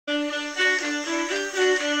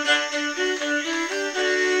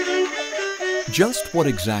Just what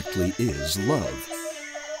exactly is love?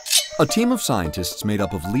 A team of scientists made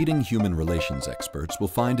up of leading human relations experts will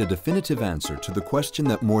find a definitive answer to the question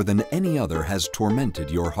that more than any other has tormented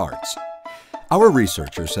your hearts. Our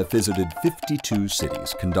researchers have visited 52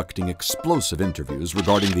 cities, conducting explosive interviews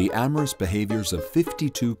regarding the amorous behaviors of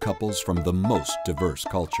 52 couples from the most diverse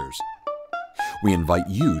cultures. We invite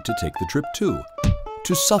you to take the trip too,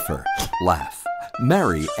 to suffer, laugh,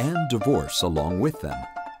 marry, and divorce along with them,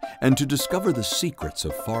 and to discover the secrets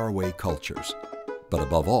of faraway cultures. But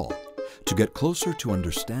above all, to get closer to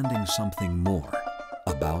understanding something more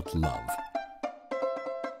about love.